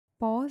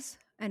Pause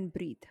and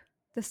breathe.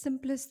 The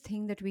simplest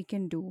thing that we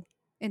can do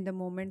in the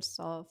moments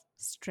of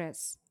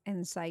stress,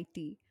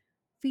 anxiety,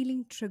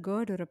 feeling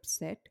triggered or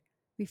upset,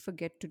 we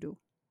forget to do.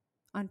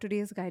 On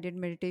today's guided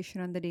meditation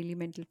on the Daily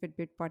Mental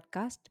Fitbit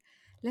podcast,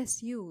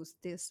 let's use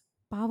this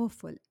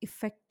powerful,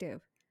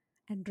 effective,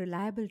 and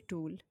reliable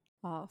tool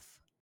of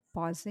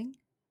pausing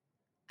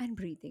and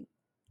breathing.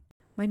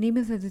 My name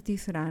is Aditi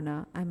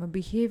Surana. I'm a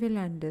behavioral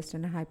analyst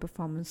and a high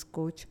performance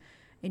coach.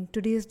 In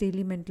today's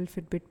Daily Mental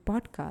Fitbit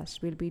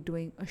podcast, we'll be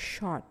doing a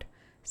short,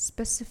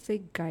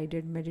 specific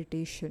guided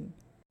meditation.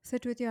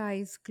 Sit with your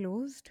eyes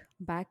closed,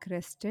 back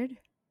rested,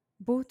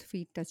 both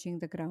feet touching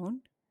the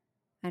ground,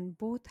 and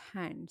both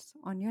hands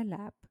on your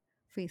lap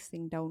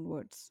facing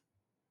downwards.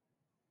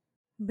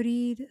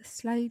 Breathe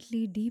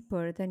slightly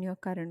deeper than your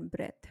current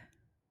breath.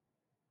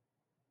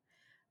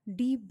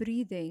 Deep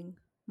breathing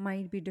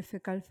might be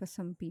difficult for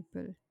some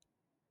people.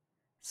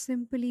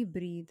 Simply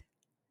breathe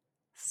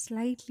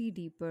slightly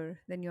deeper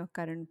than your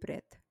current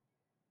breath.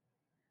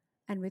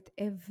 And with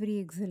every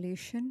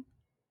exhalation,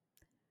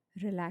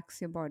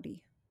 relax your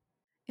body.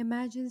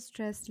 Imagine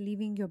stress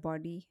leaving your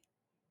body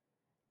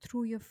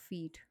through your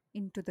feet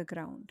into the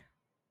ground.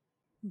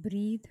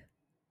 Breathe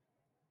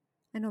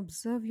and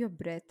observe your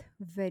breath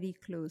very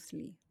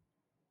closely.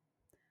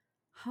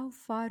 How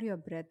far your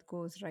breath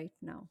goes right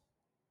now.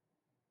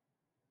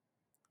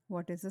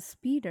 What is the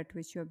speed at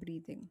which you're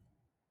breathing?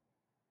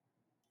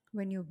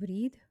 When you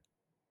breathe,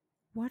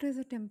 what is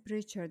the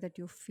temperature that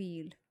you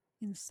feel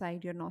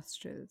inside your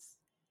nostrils?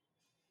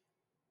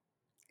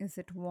 Is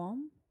it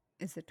warm?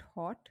 Is it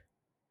hot?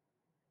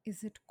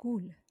 Is it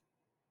cool?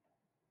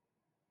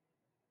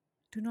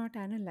 Do not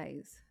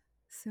analyze,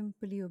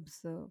 simply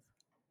observe.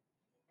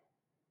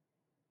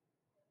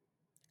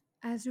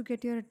 As you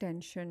get your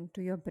attention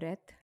to your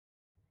breath,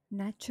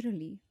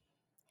 naturally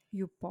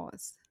you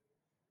pause.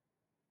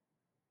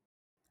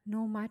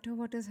 No matter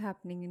what is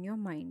happening in your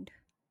mind,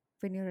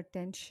 when your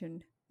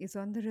attention is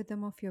on the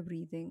rhythm of your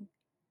breathing,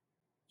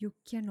 you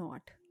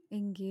cannot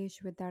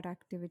engage with that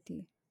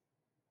activity.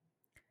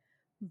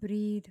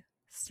 Breathe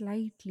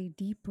slightly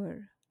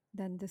deeper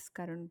than this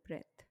current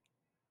breath.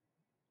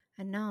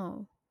 And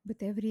now,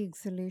 with every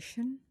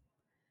exhalation,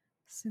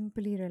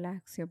 simply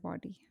relax your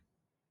body.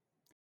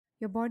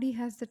 Your body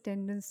has the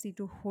tendency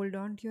to hold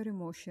on to your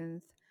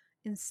emotions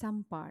in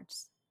some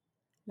parts,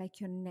 like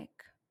your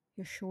neck,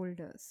 your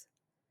shoulders,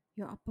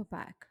 your upper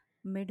back,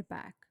 mid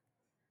back,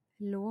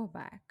 lower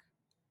back,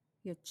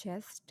 your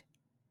chest,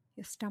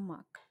 your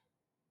stomach,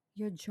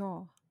 your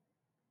jaw.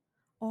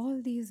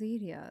 All these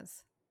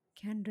areas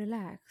can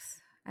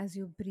relax as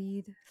you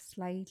breathe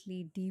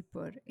slightly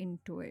deeper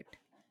into it.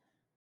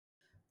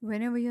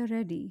 Whenever you're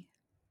ready,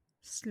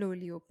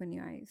 slowly open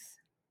your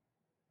eyes.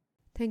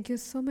 Thank you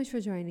so much for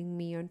joining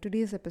me on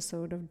today's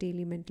episode of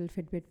Daily Mental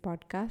Fitbit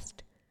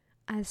podcast.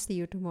 I'll see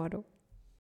you tomorrow.